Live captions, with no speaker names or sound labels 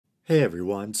Hey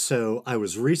everyone, so I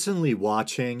was recently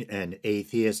watching an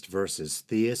atheist versus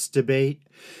theist debate.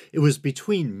 It was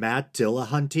between Matt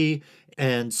Dillahunty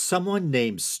and someone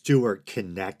named Stuart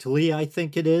Connectly, I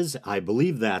think it is. I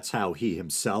believe that's how he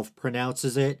himself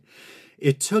pronounces it.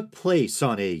 It took place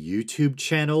on a YouTube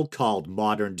channel called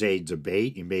Modern Day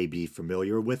Debate. You may be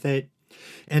familiar with it.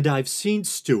 And I've seen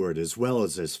Stuart as well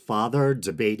as his father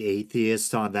debate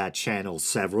atheists on that channel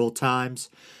several times.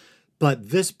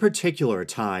 But this particular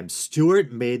time,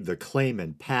 Stewart made the claim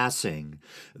in passing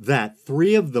that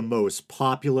three of the most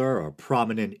popular or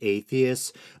prominent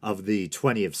atheists of the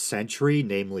 20th century,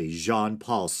 namely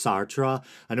Jean-Paul Sartre,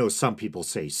 I know some people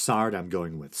say Sartre, I'm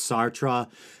going with Sartre,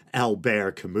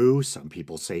 Albert Camus, some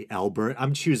people say Albert,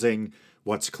 I'm choosing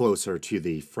what's closer to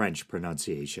the French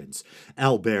pronunciations,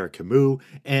 Albert Camus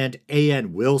and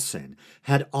A.N. Wilson,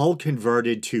 had all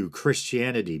converted to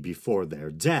Christianity before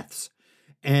their deaths.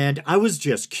 And I was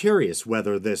just curious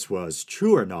whether this was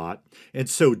true or not, and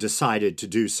so decided to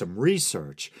do some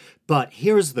research. But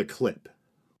here's the clip.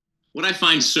 What I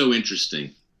find so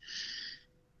interesting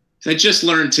is I just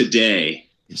learned today.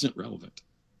 Isn't relevant.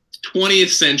 20th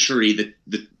century,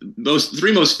 the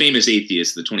three most famous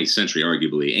atheists of the 20th century,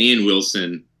 arguably, A.N.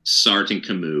 Wilson, Sartre, and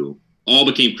Camus, all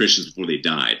became Christians before they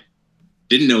died.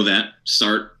 Didn't know that.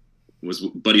 Sartre was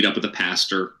buddied up with a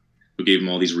pastor who gave him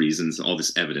all these reasons, all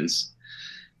this evidence.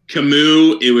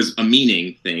 Camus, it was a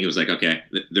meaning thing. It was like, okay,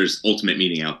 there's ultimate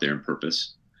meaning out there and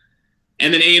purpose.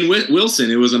 And then A.N. Wilson,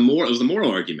 it was a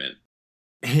moral argument.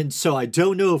 And so I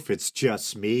don't know if it's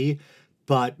just me,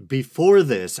 but before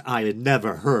this, I had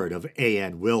never heard of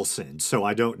A.N. Wilson, so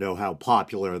I don't know how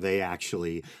popular they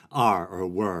actually are or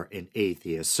were in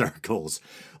atheist circles.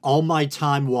 All my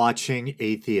time watching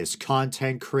atheist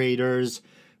content creators,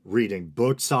 reading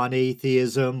books on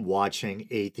atheism, watching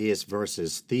atheist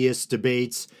versus theist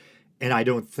debates, and I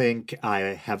don't think I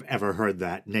have ever heard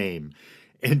that name.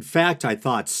 In fact, I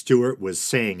thought Stuart was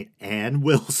saying Ann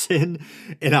Wilson,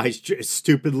 and I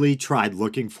stupidly tried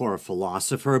looking for a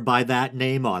philosopher by that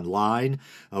name online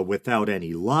without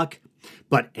any luck.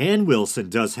 But Ann Wilson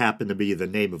does happen to be the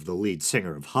name of the lead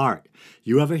singer of Heart.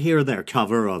 You ever hear their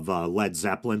cover of Led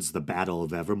Zeppelin's The Battle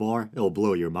of Evermore? It'll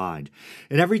blow your mind.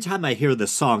 And every time I hear the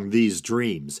song These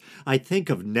Dreams, I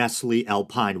think of Nestle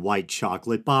Alpine White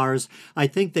Chocolate Bars. I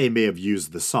think they may have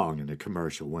used the song in a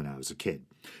commercial when I was a kid.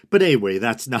 But anyway,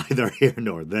 that's neither here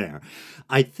nor there.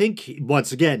 I think,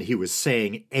 once again, he was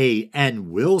saying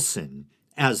A.N. Wilson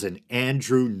as an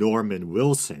Andrew Norman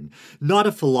Wilson, not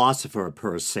a philosopher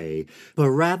per se, but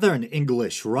rather an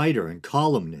English writer and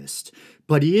columnist.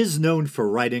 But he is known for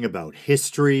writing about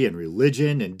history and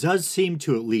religion and does seem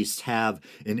to at least have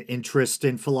an interest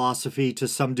in philosophy to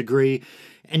some degree.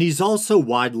 And he's also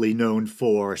widely known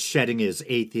for shedding his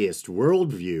atheist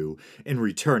worldview and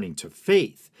returning to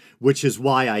faith, which is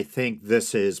why I think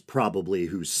this is probably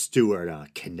who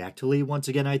Stuart Connectly, once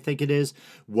again I think it is,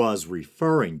 was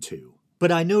referring to.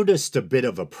 But I noticed a bit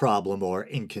of a problem or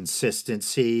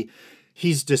inconsistency.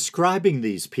 He's describing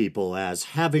these people as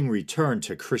having returned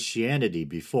to Christianity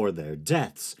before their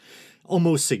deaths,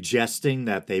 almost suggesting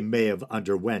that they may have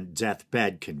underwent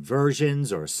deathbed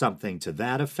conversions or something to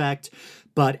that effect.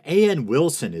 But A.N.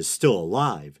 Wilson is still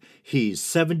alive. He's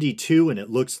 72 and it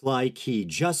looks like he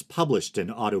just published an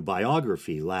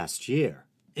autobiography last year.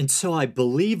 And so I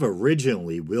believe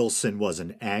originally Wilson was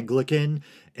an Anglican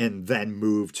and then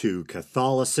moved to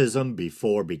Catholicism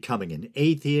before becoming an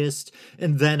atheist,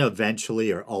 and then eventually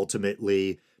or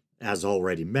ultimately, as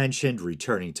already mentioned,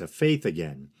 returning to faith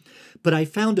again. But I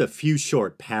found a few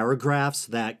short paragraphs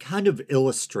that kind of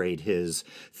illustrate his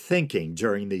thinking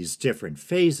during these different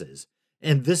phases.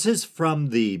 And this is from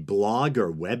the blog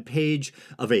or webpage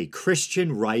of a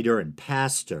Christian writer and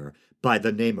pastor by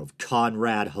the name of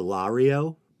Conrad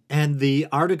Hilario. And the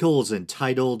article is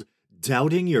entitled,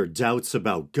 Doubting Your Doubts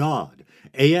About God,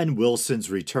 A.N. Wilson's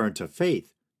Return to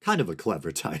Faith. Kind of a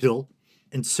clever title.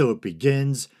 And so it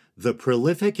begins, the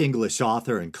prolific English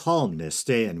author and columnist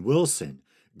A.N. Wilson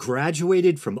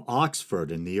graduated from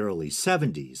Oxford in the early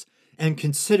 70s and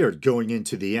considered going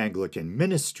into the Anglican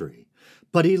ministry.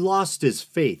 But he lost his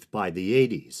faith by the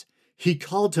 80s. He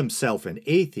called himself an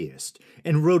atheist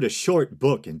and wrote a short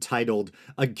book entitled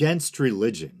Against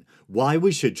Religion, Why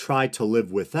We Should Try to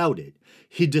Live Without It.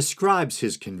 He describes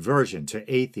his conversion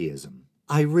to atheism.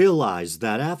 I realized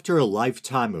that after a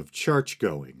lifetime of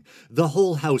church-going, the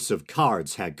whole house of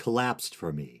cards had collapsed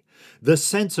for me. The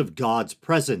sense of God's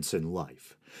presence in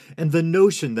life, And the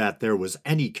notion that there was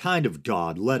any kind of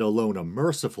God, let alone a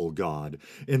merciful God,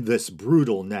 in this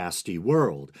brutal, nasty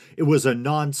world, it was a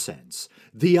nonsense.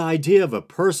 The idea of a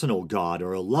personal God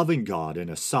or a loving God in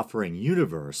a suffering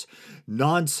universe,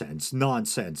 nonsense,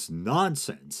 nonsense,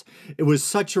 nonsense. It was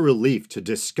such a relief to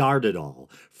discard it all.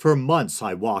 For months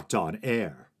I walked on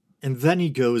air. And then he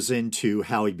goes into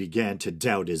how he began to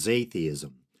doubt his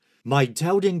atheism. My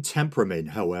doubting temperament,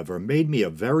 however, made me a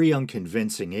very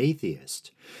unconvincing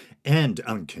atheist. And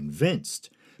unconvinced.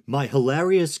 My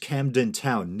hilarious Camden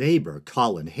Town neighbor,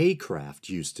 Colin Haycraft,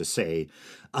 used to say,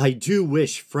 I do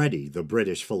wish Freddie, the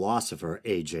British philosopher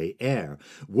A.J. Ayer,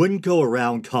 wouldn't go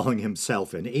around calling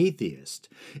himself an atheist.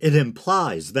 It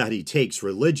implies that he takes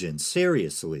religion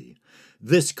seriously.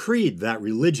 This creed that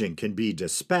religion can be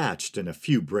dispatched in a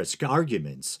few brisk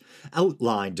arguments,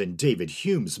 outlined in David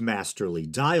Hume's masterly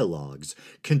dialogues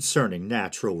concerning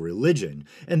natural religion,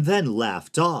 and then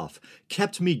laughed off,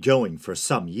 kept me going for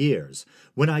some years.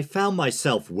 When I found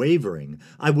myself wavering,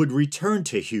 I would return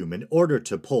to Hume in order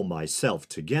to pull myself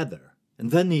together. And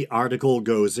then the article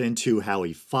goes into how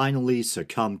he finally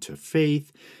succumbed to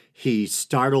faith. He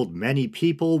startled many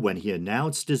people when he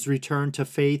announced his return to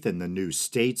faith in the New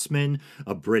Statesman,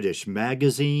 a British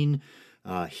magazine.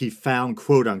 He found,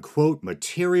 quote-unquote,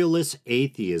 materialist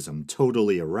atheism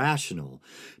totally irrational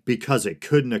because it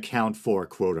couldn't account for,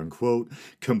 quote-unquote,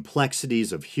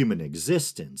 complexities of human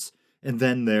existence. And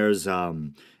then there's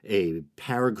a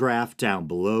paragraph down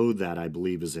below that I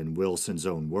believe is in Wilson's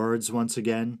own words once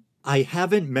again. I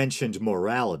haven't mentioned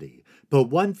morality, but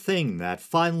one thing that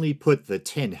finally put the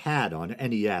tin hat on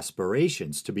any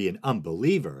aspirations to be an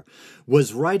unbeliever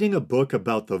was writing a book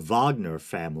about the Wagner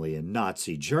family in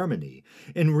Nazi Germany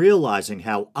and realizing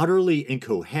how utterly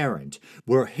incoherent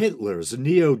were Hitler's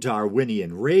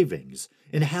neo-Darwinian ravings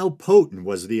and how potent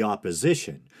was the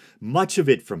opposition, much of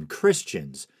it from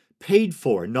Christians, paid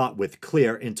for not with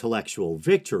clear intellectual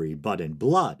victory but in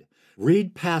blood.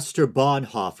 Read Pastor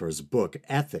Bonhoeffer's book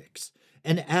Ethics,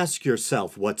 and ask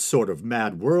yourself what sort of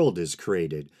mad world is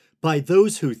created by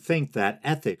those who think that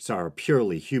ethics are a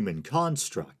purely human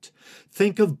construct.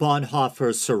 Think of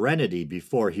Bonhoeffer's serenity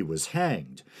before he was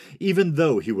hanged, even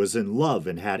though he was in love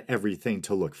and had everything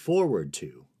to look forward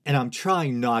to. And I'm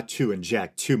trying not to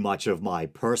inject too much of my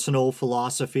personal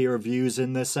philosophy or views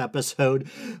in this episode,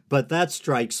 but that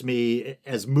strikes me,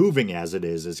 as moving as it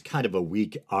is kind of a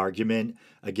weak argument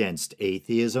against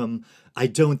atheism. I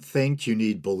don't think you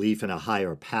need belief in a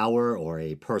higher power or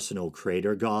a personal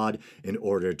creator god in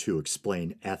order to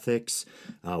explain ethics.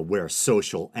 We're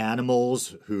social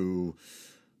animals who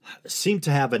seem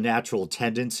to have a natural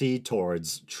tendency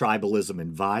towards tribalism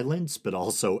and violence, but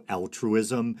also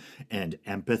altruism and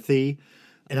empathy.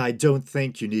 And I don't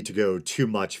think you need to go too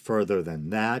much further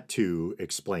than that to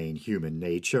explain human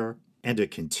nature. And it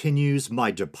continues,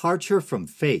 my departure from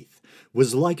faith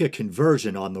was like a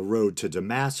conversion on the road to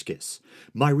Damascus.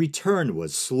 My return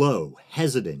was slow,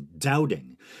 hesitant,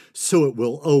 doubting. So it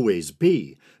will always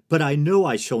be, but I know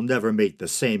I shall never make the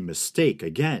same mistake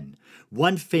again.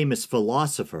 One famous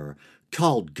philosopher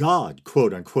called God,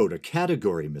 quote-unquote, a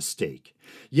category mistake.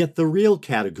 Yet the real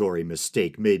category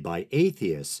mistake made by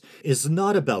atheists is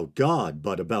not about God,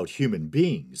 but about human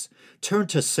beings. Turn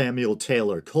to Samuel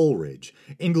Taylor Coleridge,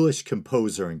 English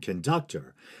composer and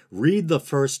conductor. Read the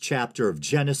first chapter of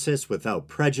Genesis without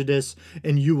prejudice,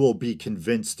 and you will be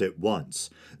convinced at once.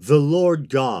 The Lord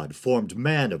God formed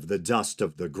man of the dust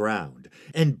of the ground,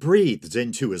 and breathed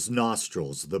into his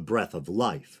nostrils the breath of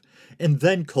life. And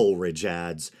then Coleridge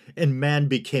adds, and man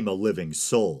became a living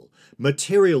soul.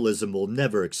 Materialism will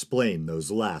never explain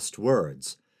those last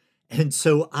words. And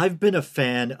so I've been a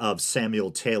fan of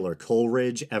Samuel Taylor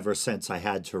Coleridge ever since I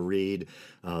had to read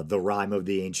The Rime of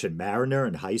the Ancient Mariner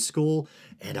in high school,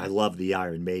 and I love the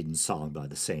Iron Maiden song by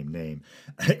the same name,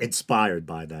 inspired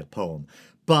by that poem.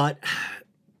 But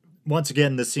once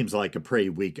again, this seems like a pretty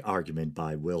weak argument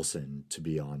by Wilson, to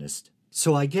be honest.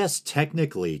 So I guess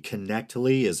technically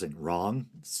Connectly isn't wrong.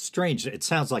 It's strange, it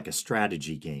sounds like a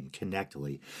strategy game,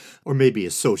 Connectly, or maybe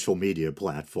a social media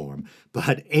platform.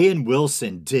 But A.N.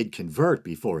 Wilson did convert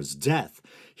before his death.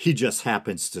 He just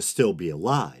happens to still be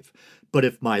alive. But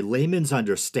if my layman's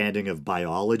understanding of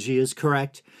biology is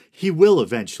correct, he will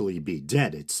eventually be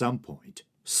dead at some point.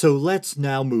 So let's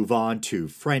now move on to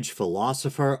French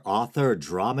philosopher, author,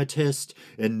 dramatist,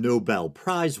 and Nobel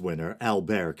Prize winner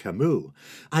Albert Camus.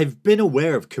 I've been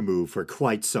aware of Camus for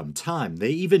quite some time. They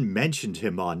even mentioned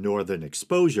him on Northern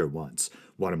Exposure once.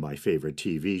 one of my favorite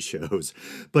TV shows.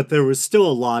 But there was still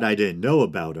a lot I didn't know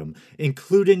about him,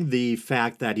 including the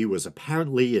fact that he was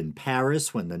apparently in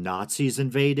Paris when the Nazis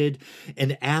invaded,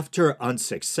 and after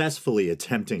unsuccessfully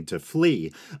attempting to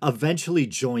flee, eventually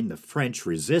joined the French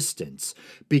resistance,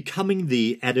 becoming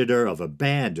the editor of a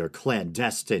banned or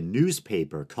clandestine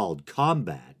newspaper called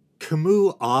Combat.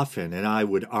 Camus often, and I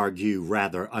would argue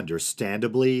rather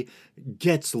understandably,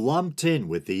 gets lumped in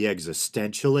with the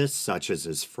existentialists such as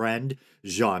his friend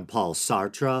Jean-Paul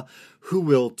Sartre, who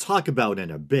we'll talk about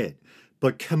in a bit,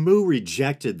 but Camus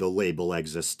rejected the label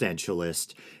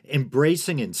existentialist,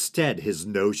 embracing instead his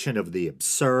notion of the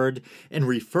absurd and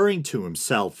referring to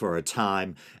himself for a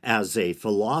time as a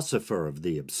philosopher of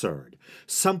the absurd,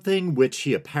 something which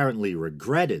he apparently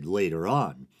regretted later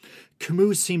on.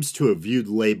 Camus seems to have viewed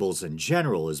labels in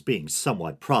general as being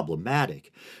somewhat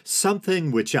problematic, something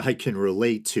which I can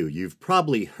relate to. You've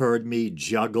probably heard me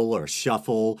juggle or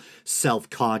shuffle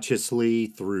self-consciously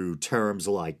through terms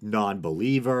like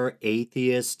non-believer,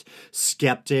 atheist,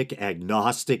 skeptic,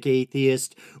 agnostic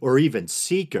atheist, or even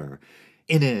seeker,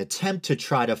 in an attempt to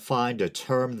try to find a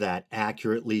term that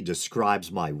accurately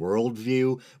describes my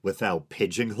worldview without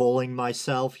pigeonholing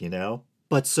myself, you know?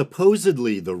 But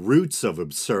supposedly the roots of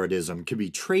absurdism can be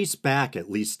traced back,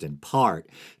 at least in part,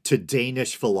 to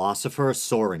Danish philosopher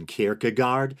Søren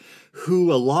Kierkegaard, who,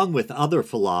 along with other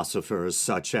philosophers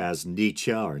such as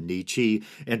Nietzsche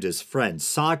and his friend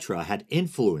Sartre, had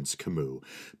influenced Camus.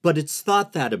 But it's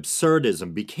thought that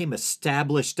absurdism became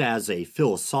established as a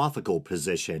philosophical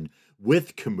position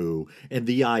with Camus and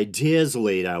the ideas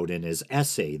laid out in his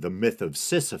essay, The Myth of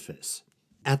Sisyphus.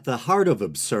 At the heart of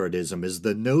absurdism is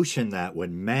the notion that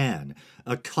when man,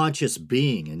 a conscious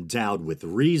being endowed with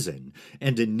reason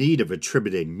and in need of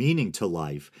attributing meaning to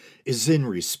life, is in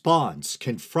response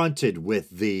confronted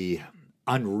with the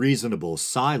unreasonable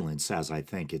silence, as I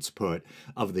think it's put,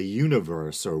 of the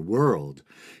universe or world,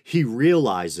 he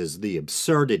realizes the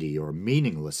absurdity or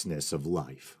meaninglessness of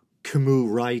life. Camus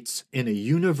writes, "In a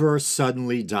universe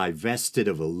suddenly divested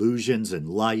of illusions and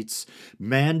lights,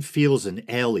 man feels an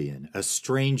alien, a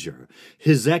stranger.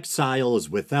 His exile is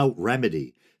without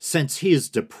remedy, since he is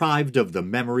deprived of the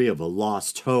memory of a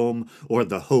lost home or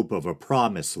the hope of a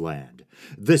promised land.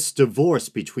 This divorce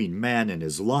between man and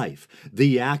his life,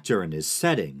 the actor and his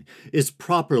setting, is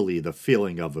properly the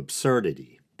feeling of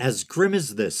absurdity." As grim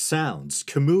as this sounds,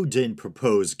 Camus didn't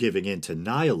propose giving in to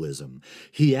nihilism.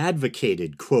 He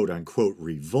advocated quote-unquote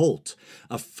revolt,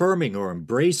 affirming or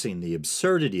embracing the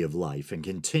absurdity of life and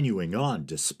continuing on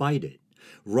despite it.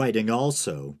 Writing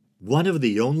also, "One of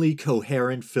the only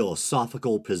coherent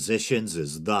philosophical positions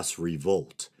is thus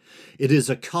revolt. It is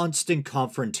a constant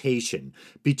confrontation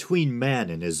between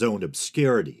man and his own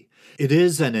obscurity. It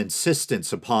is an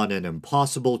insistence upon an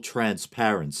impossible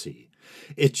transparency.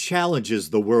 It challenges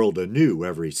the world anew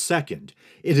every second.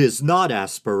 It is not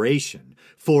aspiration,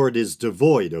 for it is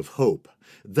devoid of hope.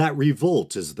 That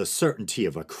revolt is the certainty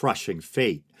of a crushing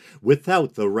fate,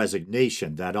 without the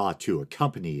resignation that ought to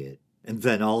accompany it." And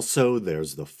then also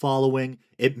there's the following: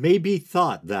 "It may be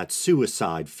thought that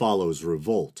suicide follows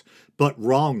revolt, but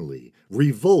wrongly.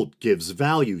 Revolt gives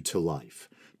value to life.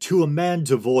 To a man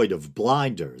devoid of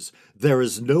blinders, there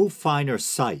is no finer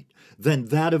sight than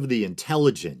that of the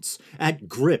intelligence at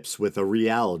grips with a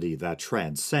reality that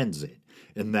transcends it."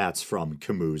 And that's from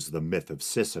Camus' The Myth of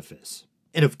Sisyphus.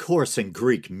 And of course, in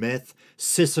Greek myth,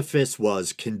 Sisyphus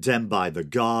was condemned by the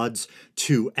gods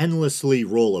to endlessly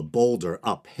roll a boulder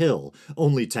uphill,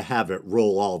 only to have it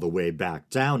roll all the way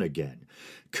back down again.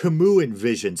 Camus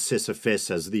envisioned Sisyphus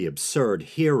as the absurd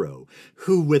hero,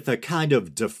 who with a kind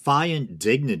of defiant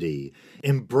dignity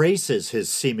embraces his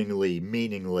seemingly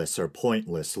meaningless or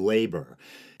pointless labor,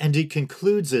 and he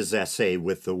concludes his essay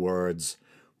with the words,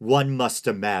 "One must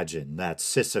imagine that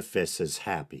Sisyphus is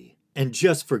happy." And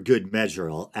just for good measure,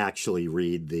 I'll actually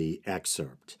read the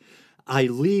excerpt. "I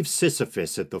leave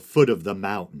Sisyphus at the foot of the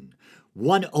mountain.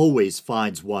 One always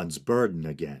finds one's burden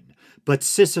again. But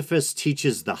Sisyphus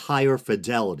teaches the higher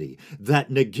fidelity that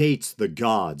negates the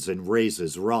gods and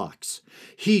raises rocks.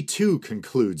 He too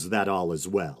concludes that all is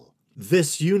well.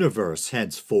 This universe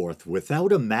henceforth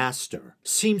without a master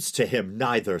seems to him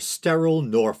neither sterile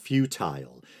nor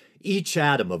futile. Each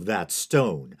atom of that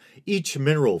stone, each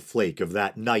mineral flake of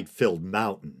that night-filled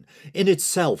mountain, in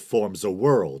itself forms a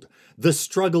world. The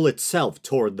struggle itself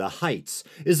toward the heights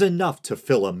is enough to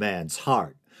fill a man's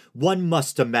heart. One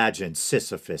must imagine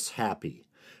Sisyphus happy."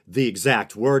 The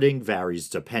exact wording varies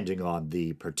depending on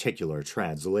the particular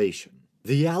translation.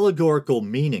 The allegorical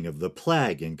meaning of the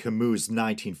plague in Camus'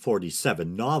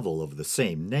 1947 novel of the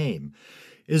same name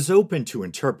is open to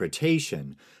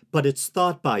interpretation, but it's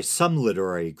thought by some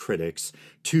literary critics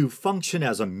to function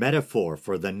as a metaphor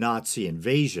for the Nazi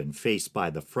invasion faced by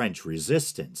the French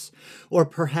resistance, or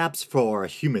perhaps for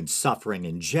human suffering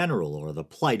in general or the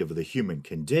plight of the human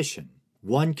condition.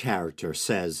 One character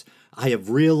says, "I have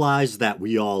realized that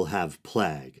we all have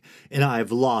plague, and I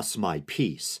have lost my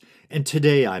peace, and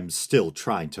today I'm still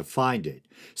trying to find it,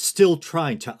 still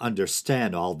trying to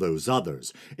understand all those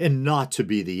others, and not to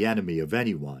be the enemy of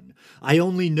anyone. I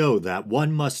only know that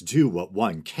one must do what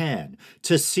one can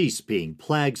to cease being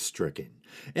plague-stricken,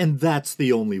 and that's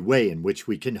the only way in which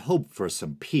we can hope for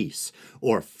some peace,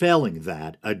 or failing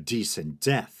that, a decent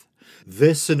death.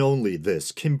 This and only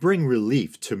this can bring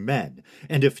relief to men,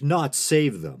 and if not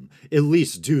save them, at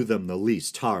least do them the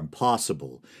least harm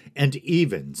possible, and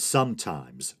even,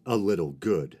 sometimes, a little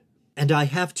good." And I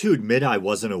have to admit I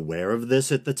wasn't aware of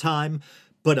this at the time,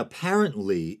 but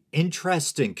apparently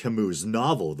interest in Camus'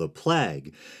 novel, The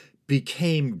Plague,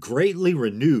 became greatly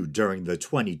renewed during the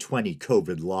 2020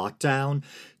 COVID lockdown,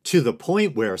 to the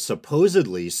point where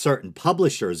supposedly certain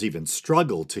publishers even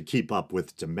struggled to keep up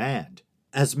with demand.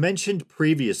 As mentioned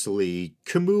previously,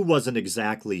 Camus wasn't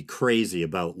exactly crazy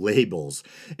about labels,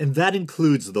 and that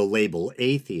includes the label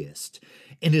atheist.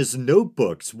 In his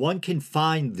notebooks, one can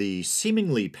find the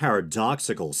seemingly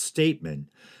paradoxical statement,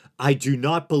 "I do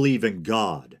not believe in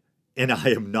God, and I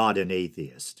am not an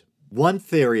atheist." One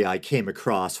theory I came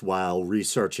across while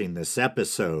researching this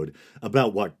episode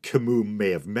about what Camus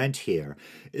may have meant here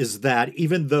is that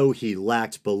even though he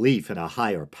lacked belief in a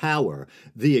higher power,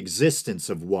 the existence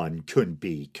of one couldn't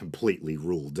be completely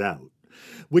ruled out.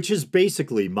 Which is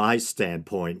basically my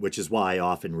standpoint, which is why I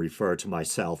often refer to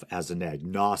myself as an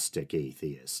agnostic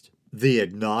atheist. The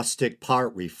agnostic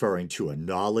part referring to a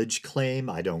knowledge claim.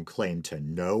 I don't claim to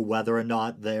know whether or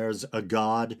not there's a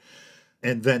God.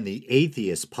 And then the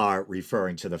atheist part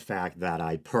referring to the fact that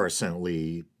I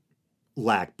personally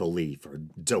lack belief or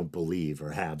don't believe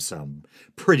or have some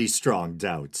pretty strong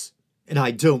doubts. And I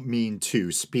don't mean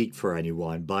to speak for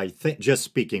anyone, but just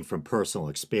speaking from personal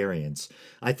experience,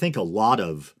 I think a lot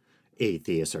of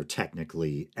atheists are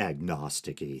technically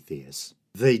agnostic atheists.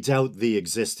 They doubt the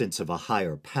existence of a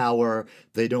higher power.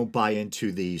 They don't buy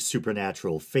into the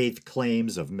supernatural faith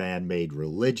claims of man-made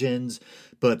religions.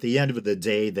 But at the end of the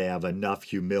day, they have enough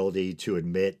humility to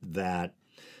admit that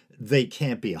they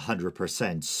can't be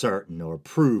 100% certain or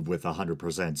prove with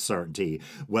 100% certainty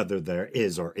whether there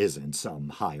is or isn't some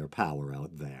higher power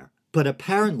out there. But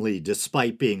apparently,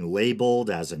 despite being labeled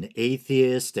as an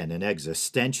atheist and an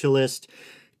existentialist,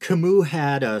 Camus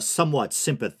had a somewhat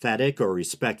sympathetic or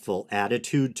respectful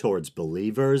attitude towards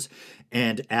believers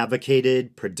and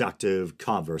advocated productive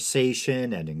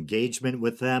conversation and engagement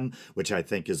with them, which I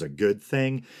think is a good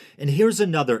thing. And here's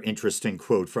another interesting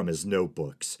quote from his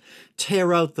notebooks.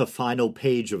 "Tear out the final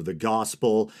page of the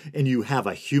gospel and you have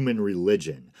a human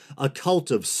religion. A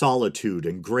cult of solitude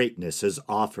and greatness is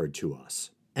offered to us."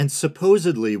 And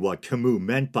supposedly what Camus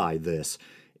meant by this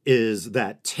is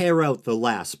that tear out the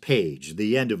last page,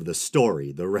 the end of the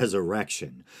story, the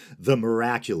resurrection, the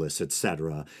miraculous,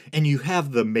 etc., and you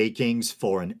have the makings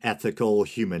for an ethical,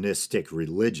 humanistic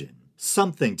religion.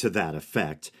 Something to that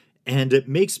effect. And it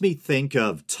makes me think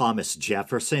of Thomas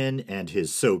Jefferson and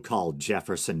his so-called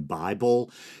Jefferson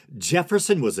Bible.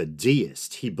 Jefferson was a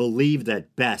deist. He believed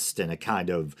at best in a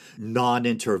kind of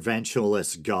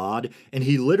non-interventionalist God, and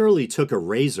he literally took a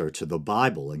razor to the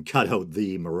Bible and cut out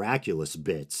the miraculous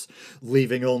bits,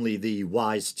 leaving only the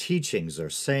wise teachings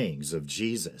or sayings of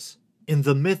Jesus. In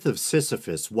The Myth of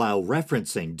Sisyphus, while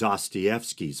referencing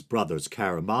Dostoevsky's Brothers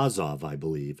Karamazov, I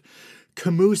believe,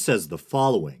 Camus says the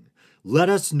following: "Let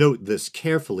us note this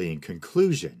carefully in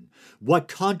conclusion. What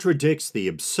contradicts the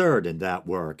absurd in that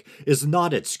work is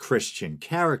not its Christian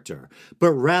character,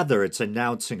 but rather its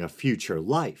announcing a future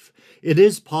life. It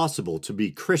is possible to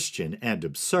be Christian and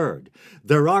absurd.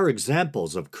 There are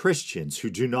examples of Christians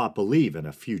who do not believe in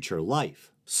a future life."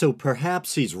 So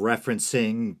perhaps he's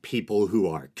referencing people who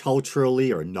are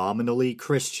culturally or nominally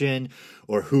Christian,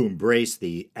 or who embrace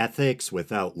the ethics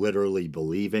without literally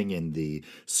believing in the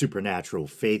supernatural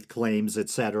faith claims,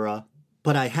 etc.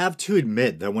 But I have to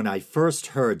admit that when I first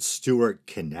heard Stuart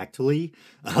Connectly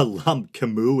lump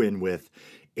Camus in with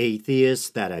atheists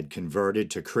that had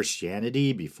converted to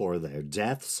Christianity before their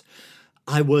deaths,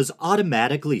 I was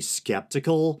automatically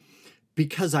skeptical,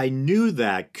 because I knew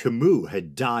that Camus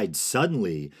had died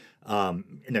suddenly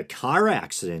in a car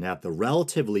accident at the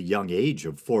relatively young age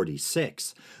of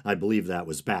 46. I believe that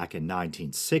was back in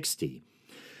 1960.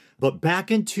 But back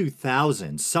in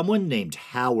 2000, someone named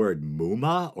Howard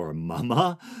Mumma, or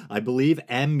Mumma, I believe,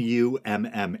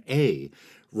 Mumma,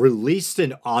 released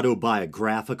an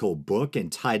autobiographical book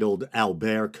entitled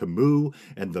Albert Camus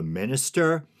and the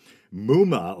Minister.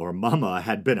 Mumma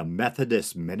had been a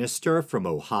Methodist minister from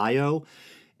Ohio,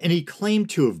 and he claimed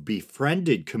to have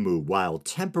befriended Camus while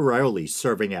temporarily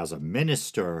serving as a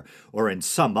minister or in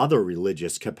some other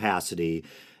religious capacity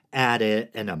at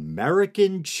an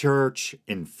American church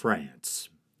in France.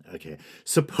 Okay,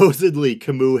 supposedly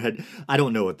Camus had, I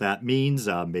don't know what that means,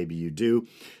 maybe you do.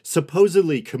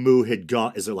 Supposedly Camus had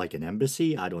gone, is it like an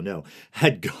embassy? I don't know.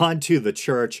 Had gone to the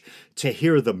church to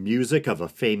hear the music of a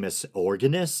famous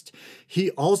organist. He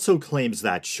also claims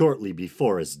that shortly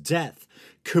before his death,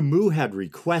 Camus had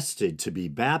requested to be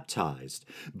baptized,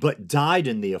 but died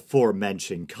in the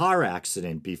aforementioned car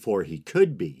accident before he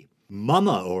could be.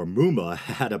 Mumma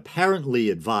had apparently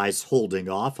advised holding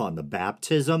off on the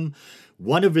baptism.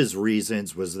 One of his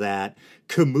reasons was that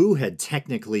Camus had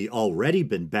technically already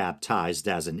been baptized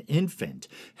as an infant,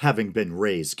 having been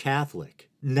raised Catholic.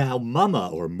 Now,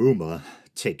 Mumma,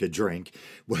 take a drink,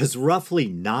 was roughly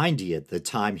 90 at the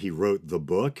time he wrote the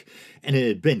book, and it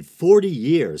had been 40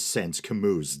 years since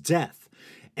Camus' death.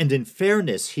 And in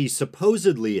fairness, he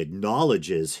supposedly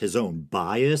acknowledges his own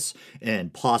bias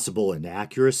and possible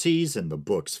inaccuracies in the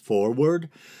book's foreword.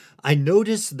 I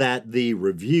noticed that the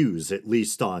reviews, at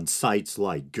least on sites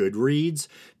like Goodreads,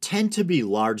 tend to be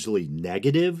largely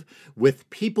negative, with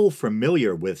people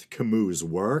familiar with Camus'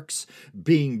 works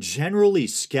being generally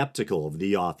skeptical of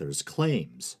the author's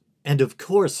claims. And of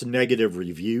course, negative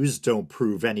reviews don't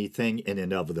prove anything in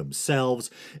and of themselves,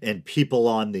 and people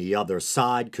on the other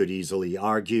side could easily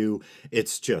argue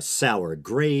it's just sour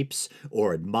grapes,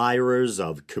 or admirers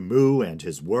of Camus and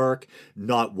his work,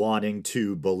 not wanting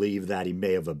to believe that he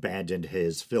may have abandoned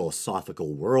his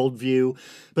philosophical worldview,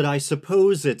 but I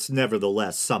suppose it's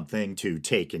nevertheless something to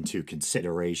take into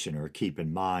consideration or keep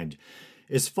in mind.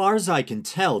 As far as I can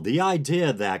tell, the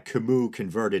idea that Camus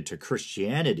converted to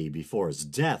Christianity before his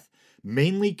death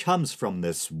mainly comes from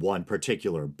this one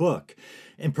particular book,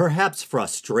 and perhaps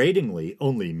frustratingly,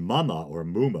 only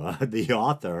Mumma, the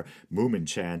author,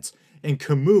 Mummenschanz, and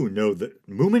Camus know that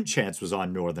Mummenschanz was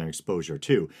on Northern Exposure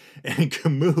too, and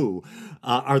Camus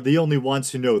are the only ones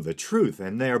who know the truth,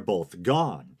 and they're both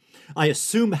gone. I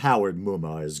assume Howard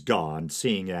Mumma is gone,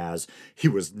 seeing as he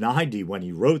was 90 when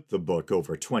he wrote the book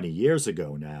over 20 years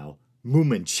ago now.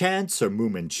 Mummenschanz or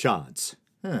Mummenschanz?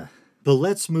 But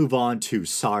let's move on to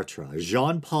Sartre.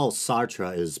 Jean-Paul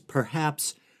Sartre is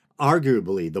perhaps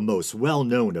arguably the most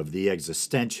well-known of the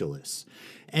existentialists,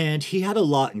 and he had a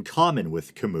lot in common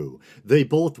with Camus. They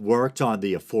both worked on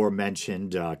the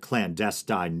aforementioned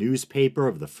clandestine newspaper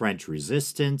of the French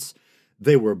Resistance.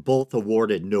 They were both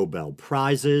awarded Nobel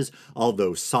Prizes,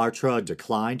 although Sartre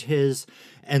declined his.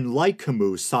 And like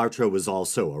Camus, Sartre was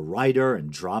also a writer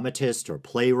and dramatist or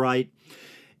playwright.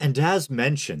 And as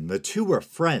mentioned, the two were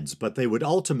friends, but they would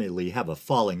ultimately have a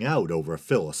falling out over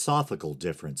philosophical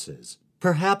differences.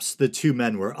 Perhaps the two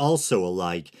men were also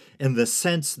alike in the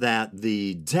sense that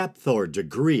the depth or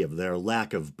degree of their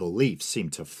lack of belief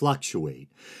seemed to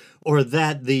fluctuate, or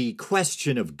that the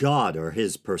question of God or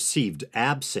his perceived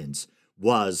absence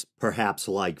was, perhaps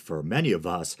like for many of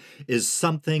us, is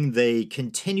something they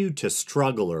continued to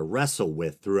struggle or wrestle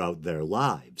with throughout their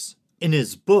lives. In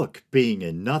his book, Being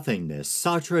in Nothingness,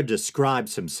 Sartre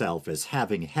describes himself as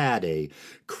having had a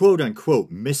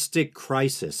quote-unquote mystic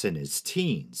crisis in his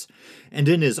teens, and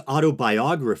in his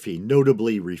autobiography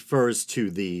notably refers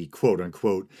to the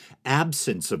quote-unquote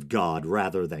absence of God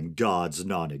rather than God's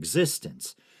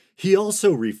non-existence. He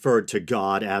also referred to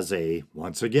God as a,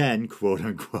 once again,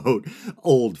 quote-unquote,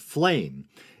 old flame,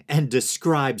 and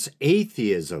describes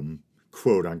atheism,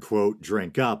 quote-unquote,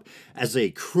 drink up, as a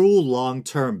cruel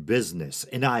long-term business,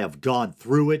 and I have gone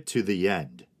through it to the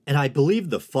end. And I believe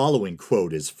the following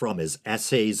quote is from his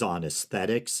Essays on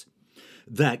Aesthetics.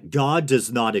 That God does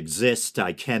not exist,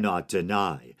 I cannot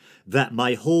deny. That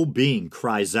my whole being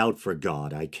cries out for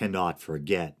God, I cannot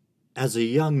forget. As a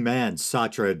young man,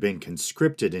 Sartre had been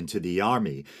conscripted into the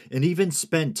army and even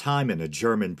spent time in a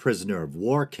German prisoner of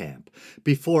war camp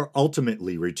before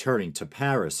ultimately returning to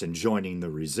Paris and joining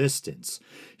the resistance.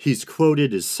 He's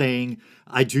quoted as saying,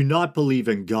 "I do not believe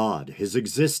in God. His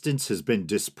existence has been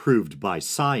disproved by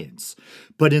science.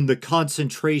 But in the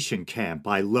concentration camp,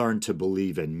 I learned to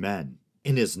believe in men."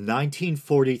 In his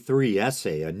 1943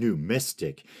 essay, A New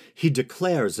Mystic, he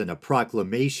declares in a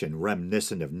proclamation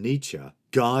reminiscent of Nietzsche,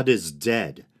 God is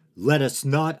dead. Let us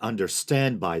not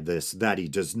understand by this that he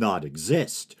does not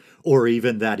exist, or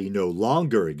even that he no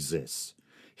longer exists.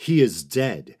 He is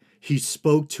dead. He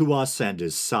spoke to us and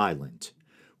is silent.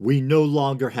 We no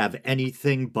longer have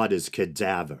anything but his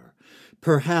cadaver.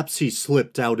 Perhaps he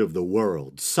slipped out of the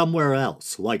world, somewhere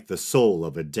else, like the soul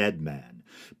of a dead man.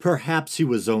 Perhaps he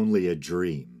was only a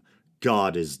dream.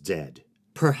 God is dead.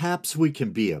 Perhaps we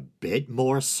can be a bit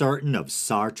more certain of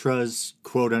Sartre's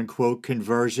quote-unquote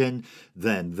conversion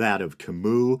than that of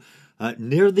Camus.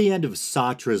 Near the end of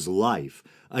Sartre's life,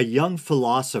 a young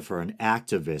philosopher and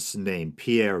activist named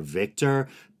Pierre Victor,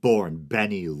 born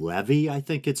Benny Levy, I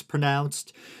think it's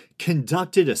pronounced,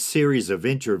 conducted a series of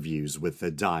interviews with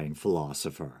the dying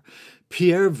philosopher.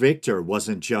 Pierre Victor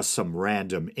wasn't just some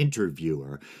random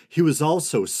interviewer, he was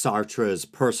also Sartre's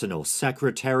personal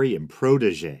secretary and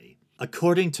protege.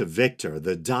 According to Victor,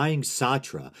 the dying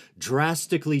Sartre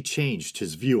drastically changed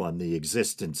his view on the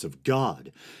existence of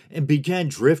God and began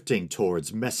drifting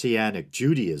towards Messianic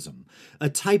Judaism, a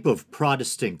type of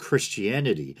Protestant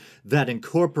Christianity that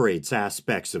incorporates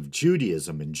aspects of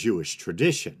Judaism and Jewish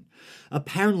tradition.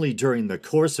 Apparently, during the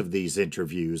course of these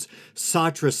interviews,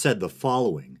 Sartre said the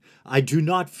following: "I do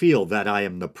not feel that I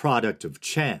am the product of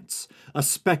chance, a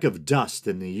speck of dust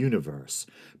in the universe,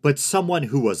 but someone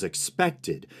who was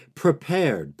expected,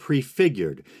 prepared,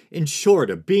 prefigured, in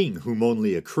short, a being whom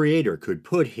only a creator could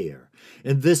put here.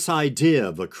 And this idea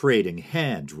of a creating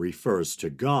hand refers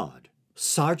to God."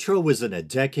 Sartre was in a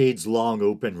decades-long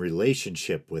open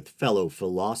relationship with fellow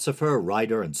philosopher,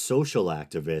 writer, and social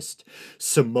activist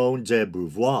Simone de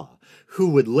Beauvoir, who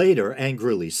would later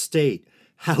angrily state,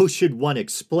 "How should one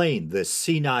explain this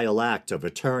senile act of a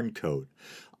turncoat?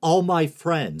 All my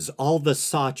friends, all the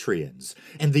Sartreans,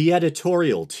 and the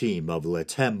editorial team of Le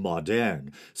Temps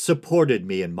Moderne supported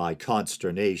me in my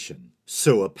consternation."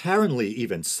 So apparently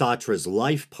even Sartre's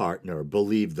life partner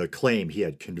believed the claim he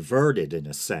had converted in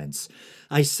a sense.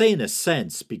 I say in a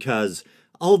sense because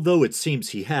although it seems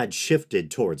he had shifted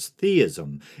towards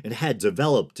theism and had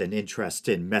developed an interest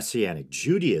in Messianic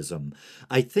Judaism,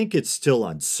 I think it's still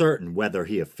uncertain whether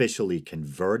he officially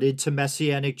converted to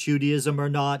Messianic Judaism or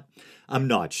not. I'm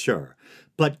not sure.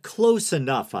 But close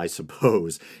enough, I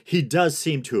suppose. He does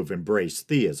seem to have embraced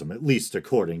theism, at least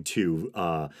according to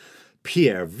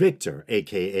Pierre Victor,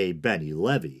 aka Benny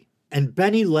Levy. And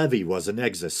Benny Levy was an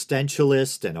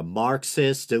existentialist and a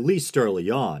Marxist, at least early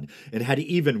on, and had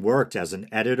even worked as an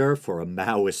editor for a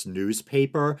Maoist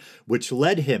newspaper, which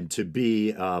led him to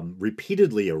be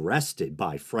repeatedly arrested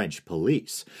by French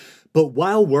police. But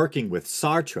while working with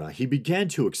Sartre, he began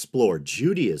to explore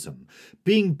Judaism.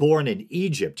 Being born in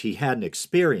Egypt, he hadn't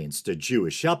experienced a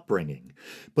Jewish upbringing,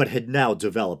 but had now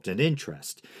developed an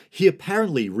interest. He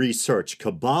apparently researched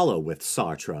Kabbalah with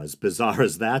Sartre, as bizarre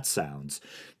as that sounds.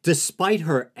 Despite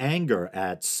her anger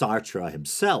at Sartre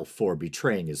himself for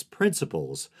betraying his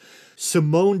principles,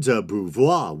 Simone de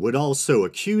Beauvoir would also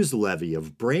accuse Levy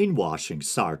of brainwashing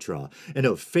Sartre and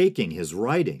of faking his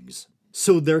writings.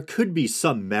 So there could be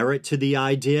some merit to the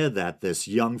idea that this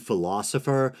young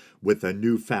philosopher, with a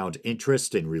newfound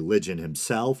interest in religion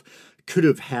himself, could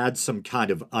have had some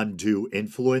kind of undue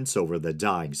influence over the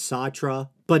dying Sartre.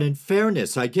 But in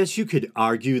fairness, I guess you could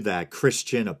argue that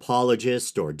Christian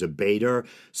apologist or debater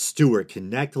Stuart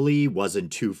Connectley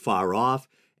wasn't too far off.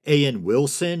 A.N.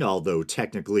 Wilson, although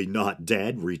technically not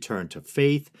dead, returned to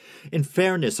faith. In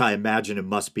fairness, I imagine it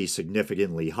must be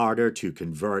significantly harder to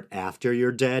convert after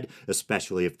you're dead,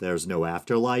 especially if there's no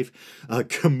afterlife.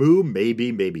 Camus,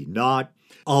 maybe, maybe not.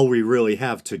 All we really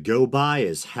have to go by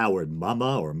is Howard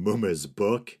Mumma or Mumma's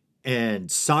book. And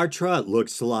Sartre, it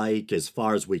looks like, as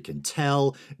far as we can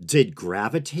tell, did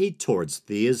gravitate towards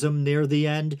theism near the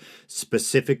end,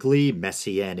 specifically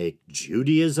Messianic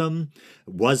Judaism.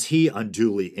 Was he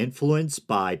unduly influenced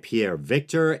by Pierre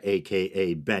Victor,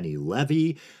 aka Benny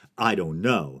Levy? I don't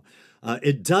know.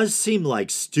 It does seem like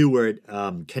Stuart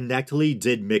Connectley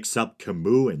did mix up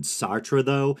Camus and Sartre,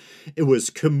 though. It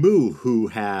was Camus who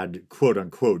had,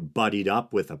 quote-unquote, buddied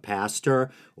up with a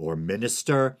pastor or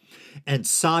minister, and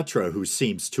Sartre who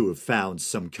seems to have found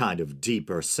some kind of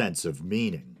deeper sense of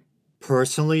meaning.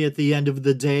 Personally, at the end of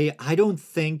the day, I don't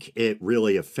think it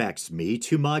really affects me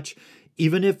too much.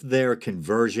 Even if their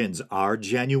conversions are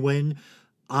genuine,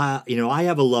 I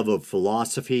have a love of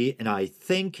philosophy, and I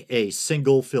think a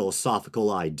single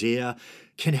philosophical idea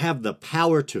can have the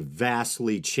power to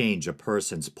vastly change a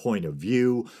person's point of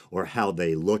view or how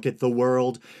they look at the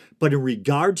world. But in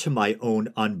regard to my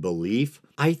own unbelief,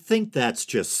 I think that's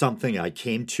just something I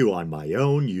came to on my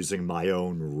own, using my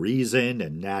own reason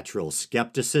and natural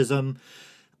skepticism.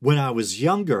 When I was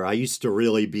younger, I used to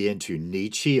really be into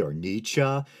Nietzsche,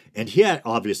 and he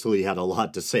obviously had a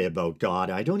lot to say about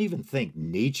God. I don't even think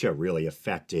Nietzsche really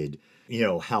affected,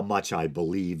 how much I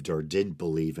believed or didn't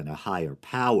believe in a higher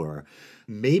power.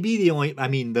 Maybe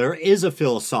there is a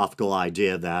philosophical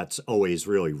idea that's always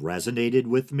really resonated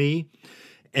with me,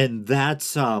 And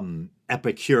that's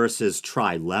Epicurus's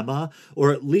trilemma,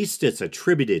 or at least it's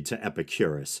attributed to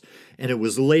Epicurus, and it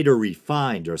was later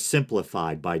refined or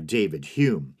simplified by David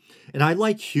Hume. And I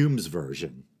like Hume's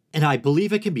version. And I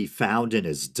believe it can be found in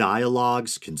his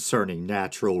dialogues concerning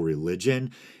natural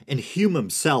religion, and Hume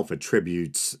himself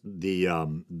attributes the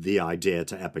idea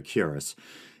to Epicurus.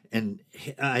 And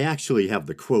I actually have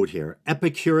the quote here.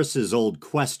 Epicurus's old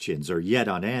questions are yet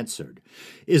unanswered.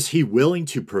 Is he willing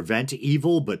to prevent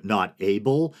evil but not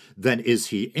able? Then is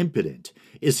he impotent?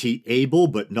 Is he able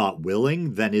but not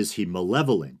willing? Then is he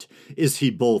malevolent? Is he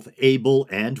both able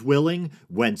and willing?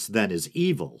 Whence then is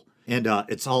evil? And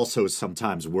it's also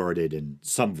sometimes worded in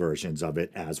some versions of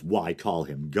it as, why call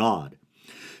him God?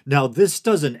 Now, this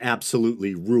doesn't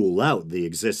absolutely rule out the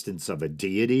existence of a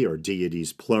deity or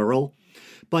deities plural,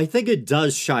 but I think it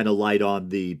does shine a light on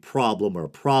the problem or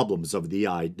problems of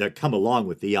that come along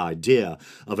with the idea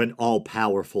of an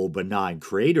all-powerful, benign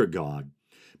creator God.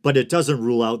 But it doesn't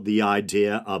rule out the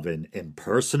idea of an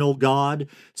impersonal God,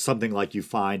 something like you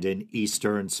find in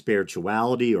Eastern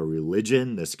spirituality or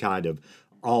religion, this kind of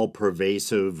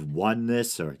all-pervasive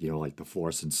oneness, or, like the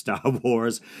Force in Star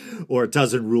Wars. Or it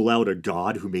doesn't rule out a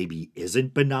God who maybe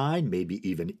isn't benign, maybe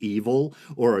even evil,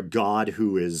 or a God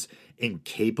who is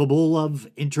incapable of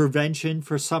intervention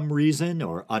for some reason,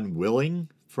 or unwilling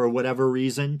for whatever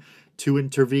reason to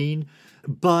intervene.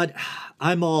 But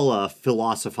I'm all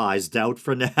philosophized out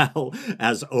for now.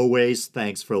 As always,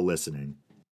 thanks for listening.